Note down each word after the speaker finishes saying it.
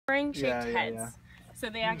shaped heads. So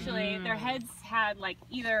they actually, their heads had like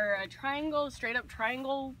either a triangle, straight up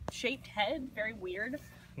triangle shaped head, very weird,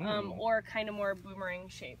 or kind of more boomerang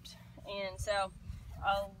shaped. And so,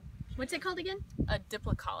 what's it called again? A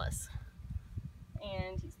diplocaulus.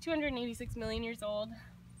 And he's 286 million years old.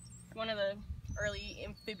 One of the early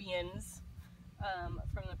amphibians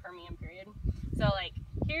from the Permian period. So like,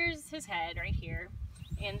 here's his head right here.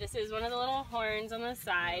 And this is one of the little horns on the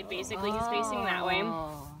side. Basically, he's facing that way.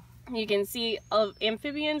 You can see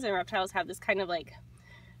amphibians and reptiles have this kind of like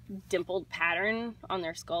dimpled pattern on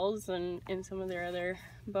their skulls and in some of their other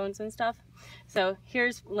bones and stuff. So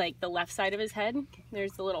here's like the left side of his head.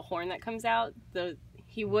 There's the little horn that comes out.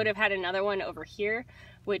 He would have had another one over here,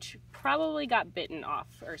 which probably got bitten off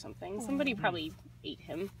or something. Somebody probably ate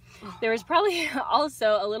him. There was probably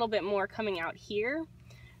also a little bit more coming out here,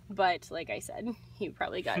 but like I said, he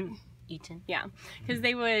probably got eaten. Yeah, because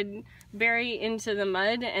they would bury into the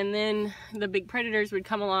mud and then the big predators would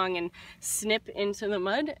come along and snip into the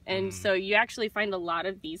mud, and so you actually find a lot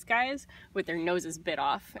of these guys with their noses bit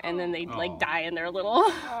off, and then they'd like die in their little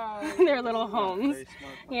their little homes.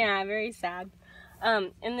 Yeah, very sad.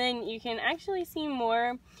 And then you can actually see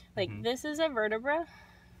more, like this is a vertebra.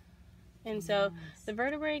 And so the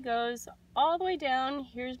vertebrae goes all the way down.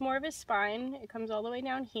 Here's more of his spine. It comes all the way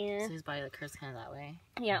down here. So his body curves kind of that way.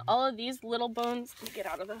 Yeah, all of these little bones, let me get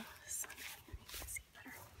out of the sun, you can see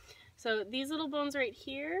better. So these little bones right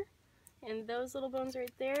here, and those little bones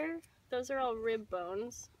right there, those are all rib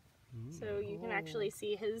bones. So you can actually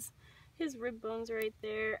see his rib bones right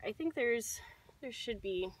there. I think there should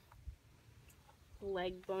be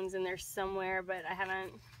leg bones in there somewhere, but I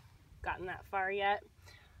haven't gotten that far yet.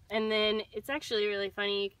 And then it's actually really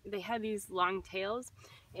funny, they had these long tails,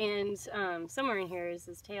 and somewhere in here is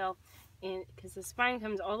his tail, and because the spine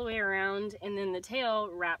comes all the way around and then the tail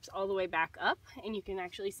wraps all the way back up, and you can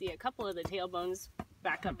actually see a couple of the tail bones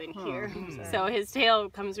back up in here. So his tail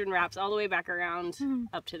comes and wraps all the way back around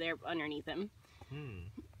up to there underneath him.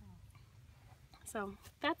 So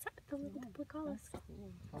that's the little diplocaulus.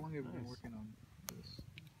 How long have you been working on this?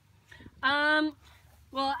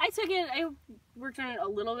 Well, I worked on it a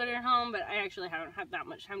little bit at home, but I actually haven't had that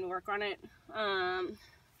much time to work on it.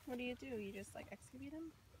 What do? You just like excavate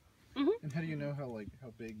them? And how do you know how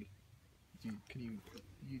big? Did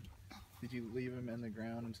you leave them in the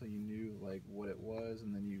ground until you knew like what it was,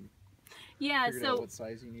 and then you figured out what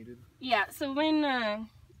size you needed? Yeah. So when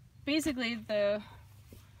basically the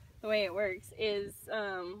way it works is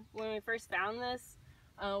when we first found this.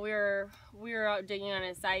 We were out digging on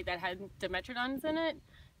a site that had dimetrodons in it,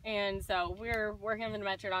 and so we were working on the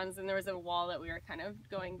dimetrodons, and there was a wall that we were kind of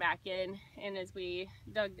going back in, and as I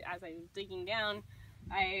was digging down,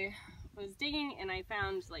 I was digging and I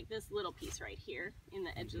found like this little piece right here in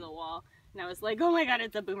the edge of the wall, and I was like, oh my god,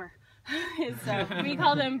 it's a boomer. So we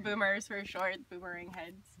call them boomers for short, boomerang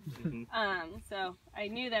heads. So I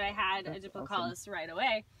knew that I had a diplocaulus right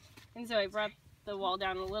away, and so I brought the wall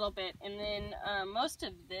down a little bit, and then most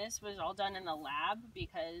of this was all done in the lab,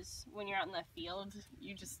 because when you're out in the field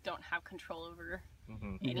you just don't have control over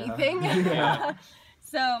anything.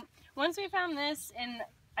 So once we found this, and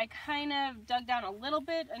I kind of dug down a little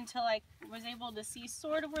bit until I was able to see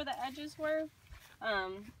sort of where the edges were,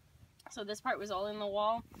 so this part was all in the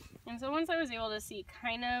wall, and so once I was able to see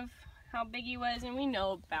kind of how big he was, and we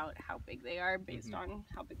know about how big they are based on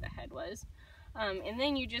how big the head was, and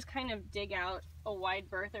then you just kind of dig out a wide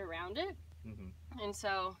berth around it. And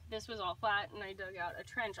so this was all flat, and I dug out a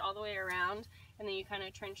trench all the way around, and then you kind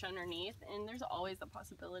of trench underneath, and there's always the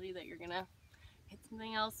possibility that you're gonna hit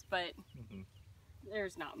something else, but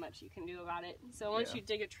there's not much you can do about it. So once you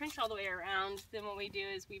dig a trench all the way around, then what we do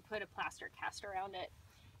is we put a plaster cast around it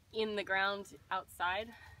in the ground outside.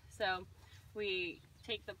 So we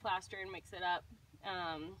take the plaster and mix it up,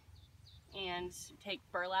 and take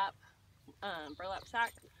burlap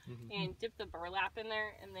sack and dip the burlap in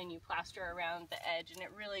there, and then you plaster around the edge, and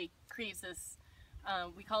it really creates this,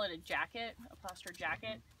 we call it a jacket, a plaster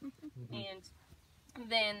jacket, and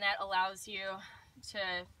then that allows you to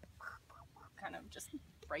kind of just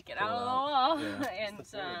break it out of the wall, and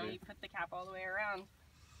you put the cap all the way around,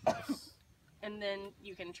 and then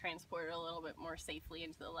you can transport it a little bit more safely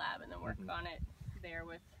into the lab and then work on it there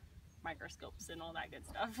with microscopes and all that good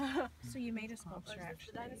stuff. So you made a sculpture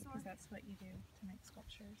actually, because that's what you do to make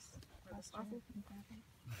sculptures.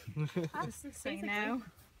 Just so you know.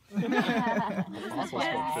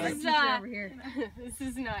 This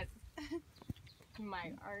is not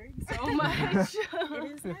my art so much. It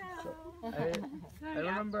is now. I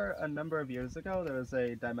remember a number of years ago there was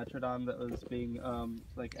a dimetrodon that was being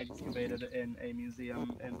like excavated in a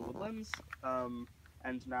museum in Woodlands.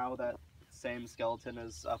 and now that same skeleton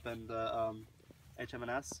is up in the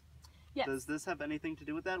HMNS. Yes. Does this have anything to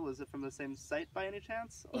do with that? Was it from the same site by any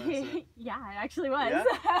chance? Or is it... Yeah, it actually was. Yeah?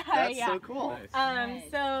 That's yeah. so cool.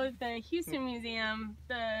 Nice. So the Houston Museum,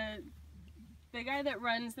 the guy that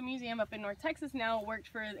runs the museum up in North Texas now worked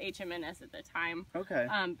for the HMNS at the time. Okay.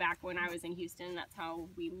 Back when I was in Houston, that's how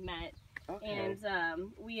we met. Okay.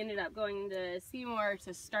 And we ended up going to Seymour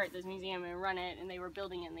to start this museum and run it, and they were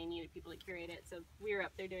building it and they needed people to curate it, so we were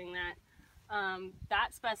up there doing that.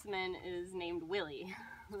 That specimen is named Willie.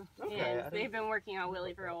 Okay. And they've been working on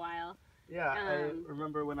Willie for a while. Yeah, I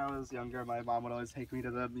remember when I was younger, my mom would always take me to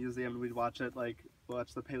the museum and we'd watch it,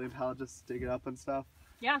 watch the paleontologists dig it up and stuff.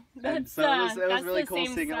 Yeah, And that's, so it was really cool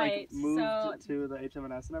same seeing site. it moved to the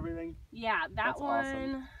HMNS and everything. Yeah, that That's one,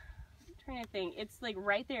 awesome. I'm trying to think, it's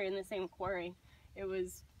right there in the same quarry. It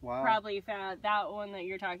was Wow. probably found, that one that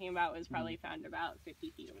you're talking about was probably found about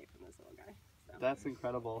 50 feet away from this little guy. So That's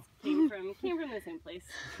incredible. came from the same place.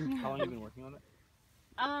 How long have you been working on it?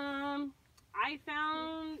 I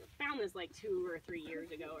found this 2 or 3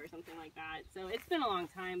 years ago or something like that. So it's been a long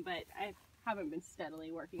time, but I haven't been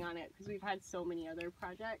steadily working on it because we've had so many other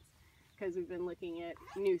projects because we've been looking at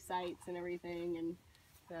new sites and everything, and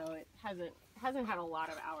so it hasn't had a lot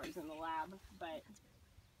of hours in the lab. But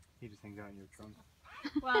You just hang out in your trunk.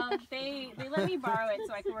 well, they let me borrow it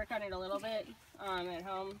so I can work on it a little bit at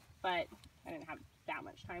home, but I didn't have that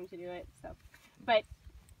much time to do it. So, but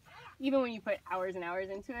even when you put hours and hours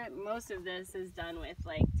into it, most of this is done with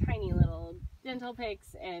tiny little dental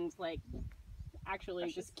picks and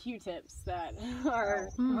actually just Q-tips that are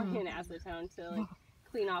in acetone to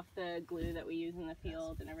clean off the glue that we use in the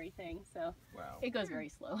field and everything. So Wow. it goes very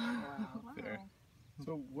slow. Fair.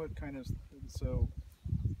 So what kind of, so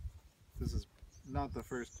this is not the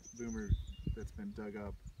first boomer that's been dug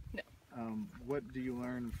up. No. What do you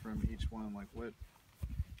learn from each one?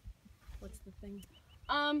 What's the thing?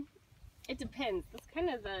 It depends. That's kind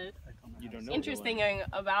of the You don't know. interesting thing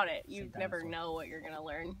about it. You never know what you're gonna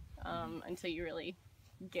learn until you really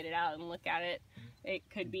get it out and look at it. It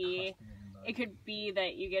could be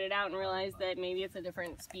that you get it out and realize that maybe it's a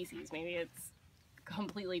different species. Maybe it's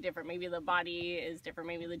completely different. Maybe the body is different.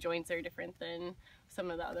 Maybe the joints are different than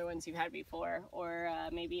some of the other ones you've had before. Or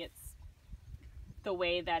maybe it's the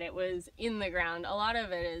way that it was in the ground. A lot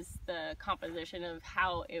of it is the composition of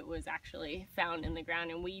how it was actually found in the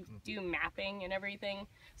ground, and we do mapping and everything.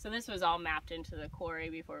 So this was all mapped into the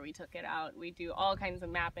quarry before we took it out. We do all kinds of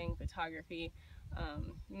mapping, photography,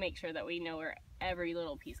 make sure that we know where every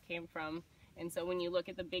little piece came from. And so when you look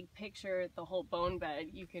at the big picture, the whole bone bed,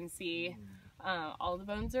 you can see all the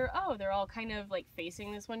bones are, they're all kind of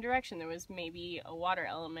facing this one direction. There was maybe a water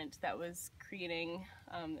element that was creating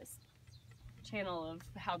this channel of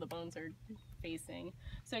how the bones are facing.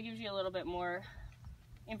 So it gives you a little bit more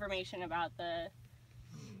information about the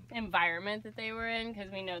environment that they were in,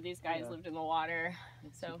 because we know these guys lived in the water.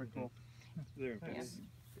 So Super cool.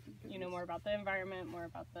 you know more about the environment, more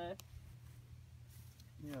about the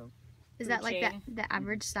Is that the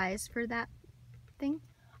average size for that thing?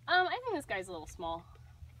 I think this guy's a little small.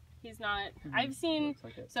 He's not, I've seen,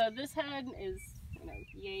 so this head is,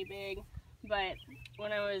 yay big, but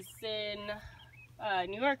when I was in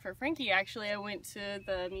New York for Frankie, actually, I went to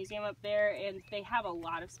the museum up there, and they have a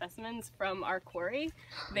lot of specimens from our quarry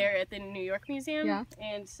there at the New York Museum. Yeah.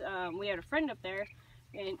 And we had a friend up there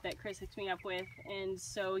that Chris hooked me up with, and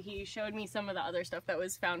so he showed me some of the other stuff that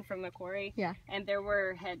was found from the quarry. Yeah. And there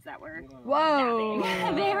were heads that were Whoa!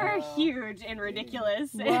 that big. They were huge and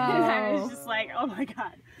ridiculous. Whoa. And I was just like, oh my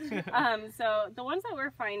god. So the ones that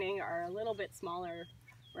we're finding are a little bit smaller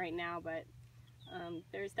right now, but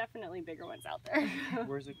there's definitely bigger ones out there.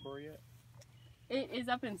 Where's the quarry at? It is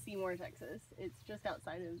up in Seymour, Texas. It's just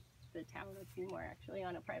outside of the town of Seymour, actually,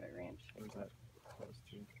 on a private ranch. Where's that close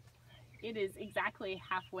to? It is exactly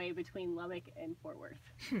halfway between Lubbock and Fort Worth.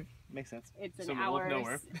 Makes sense. It's an So middle of hour.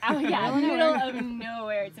 nowhere. Middle of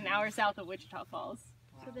nowhere. It's an hour south of Wichita Falls.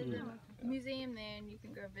 So there's a museum there and you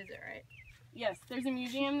can go visit, right? Yes, there's a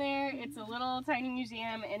museum there. It's a little tiny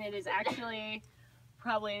museum, and it is actually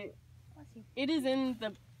probably, it is in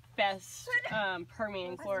the best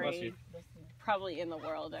Permian quarry probably in the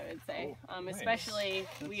world, I would say. Especially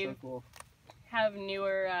we have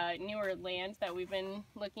newer land that we've been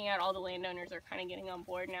looking at. All the landowners are kind of getting on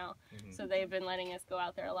board now, so they've been letting us go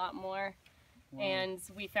out there a lot more. And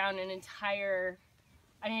we found an entire,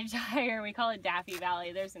 we call it Daffy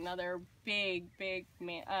Valley. There's another big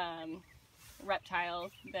reptile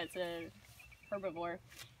that's a herbivore,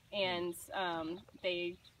 and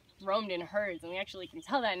they roamed in herds, and we actually can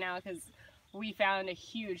tell that now because we found a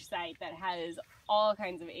huge site that has all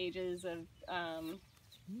kinds of ages of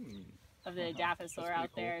of the Dilophosaur out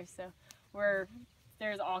there. So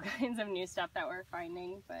there's all kinds of new stuff that we're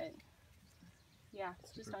finding, but yeah,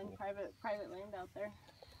 it's just on private land out there.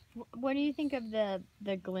 What do you think of the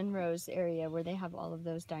Glenrose area where they have all of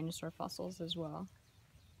those dinosaur fossils as well?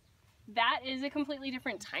 That is a completely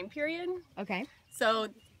different time period. Okay. So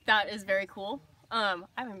that is very cool. I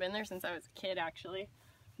haven't been there since I was a kid, actually.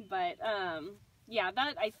 But yeah,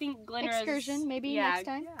 that I think Glenrose. Excursion, maybe next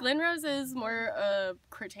time. Glenrose is more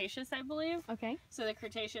Cretaceous, I believe. Okay. So the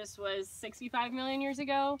Cretaceous was 65 million years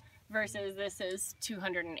ago versus this is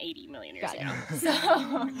 280 million years ago.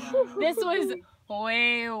 So this was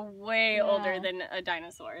way older than a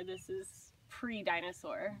dinosaur. This is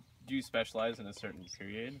pre-dinosaur. Do you specialize in a certain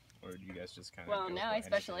period, or do you guys just kind of? Well, now I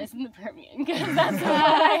specialize in the Permian because that's what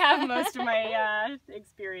I have most of my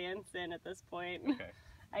experience in at this point. Okay.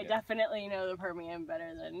 I definitely know the Permian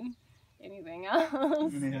better than anything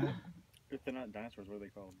else. Yeah. If they're not dinosaurs, what are they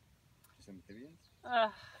called? Just amphibians?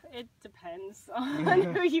 It depends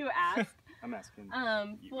on who you ask. I'm asking.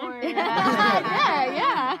 For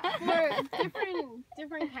yeah. for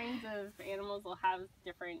different kinds of animals will have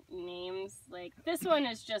different names. Like this one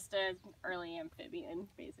is just an early amphibian,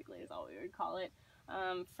 basically is all we would call it.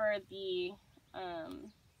 For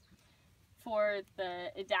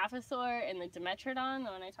the Dilophosaur and the Dimetrodon,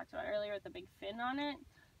 the one I talked about earlier with the big fin on it,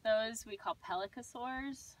 those we call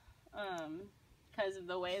pelycosaurs. Because of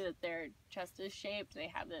the way that their chest is shaped,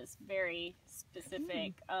 they have this very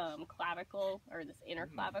specific clavicle, or this inner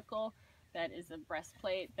clavicle, that is a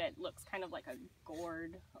breastplate that looks kind of like a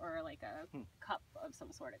gourd or like a cup of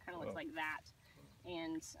some sort. It kind of looks like that.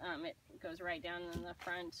 And it goes right down in the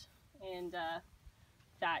front, and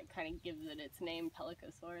that kind of gives it its name,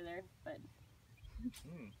 Pelycosaur there. But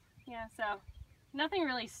yeah, so nothing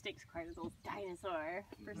really sticks quite as old as dinosaur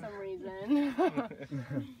for some reason.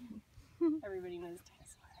 Everybody knows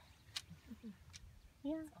dinosaur.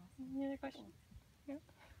 Yeah. Any other questions?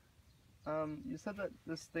 Yeah. You said that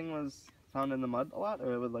this thing was found in the mud a lot,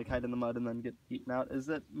 or it would like hide in the mud and then get eaten out. Is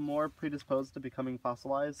it more predisposed to becoming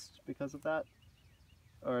fossilized because of that?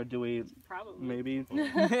 Or do we Probably. maybe?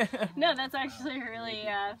 No, that's actually a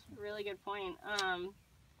really good point.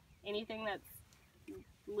 Anything that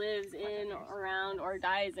lives in, around, or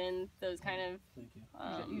dies in those kind of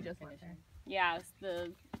You just went there. yeah,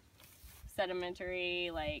 the sedimentary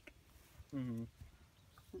like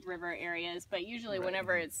river areas, but usually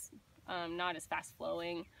whenever it's not as fast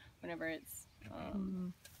flowing, whenever it's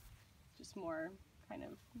just more kind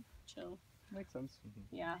of chill. Makes sense.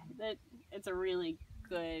 Yeah, it's a really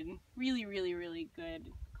good, really good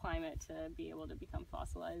climate to be able to become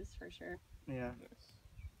fossilized for sure. Yeah.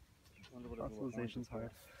 Fossilization's hard.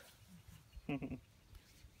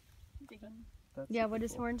 Yeah, what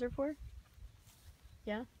his horns are for?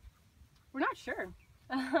 Yeah. We're not sure.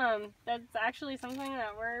 That's actually something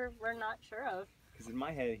that we're not sure of. Because in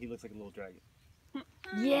my head, he looks like a little dragon.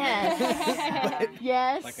 Yes.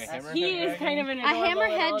 Yes. Like a hammerhead He is dragon? kind of an A adorable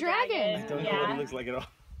hammerhead little dragon. I don't know what he looks like at all.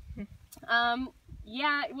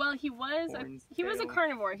 Yeah, well, he was Horns, a tail.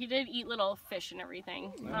 carnivore. He did eat little fish and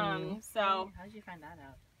everything. So How did you find that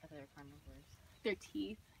out? That they're carnivores. their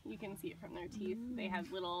teeth, you can see it from their teeth. They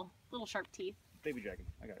have little sharp teeth. Baby dragon.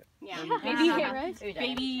 I got it. Yeah,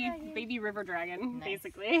 Right? baby river dragon, Nice.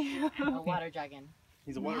 basically. A water dragon.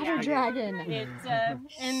 He's a water Water dragon. dragon. It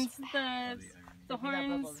and the Maybe that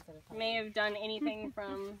horns bubble instead of may have done anything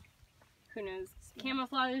from who knows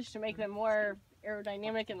camouflage to make them more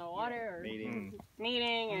aerodynamic in the water, or mating,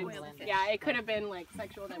 and Whale and fish. yeah, it could have been like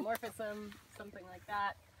sexual dimorphism, something like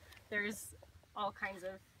that. There's all kinds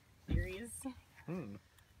of theories.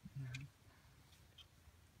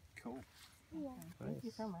 Cool. Thank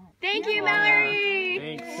you so much. Thank you,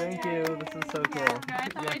 Mallory. Thank you. This is so cool. Yeah, I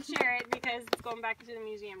thought I'd share it because it's going back to the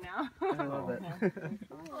museum now. I love it.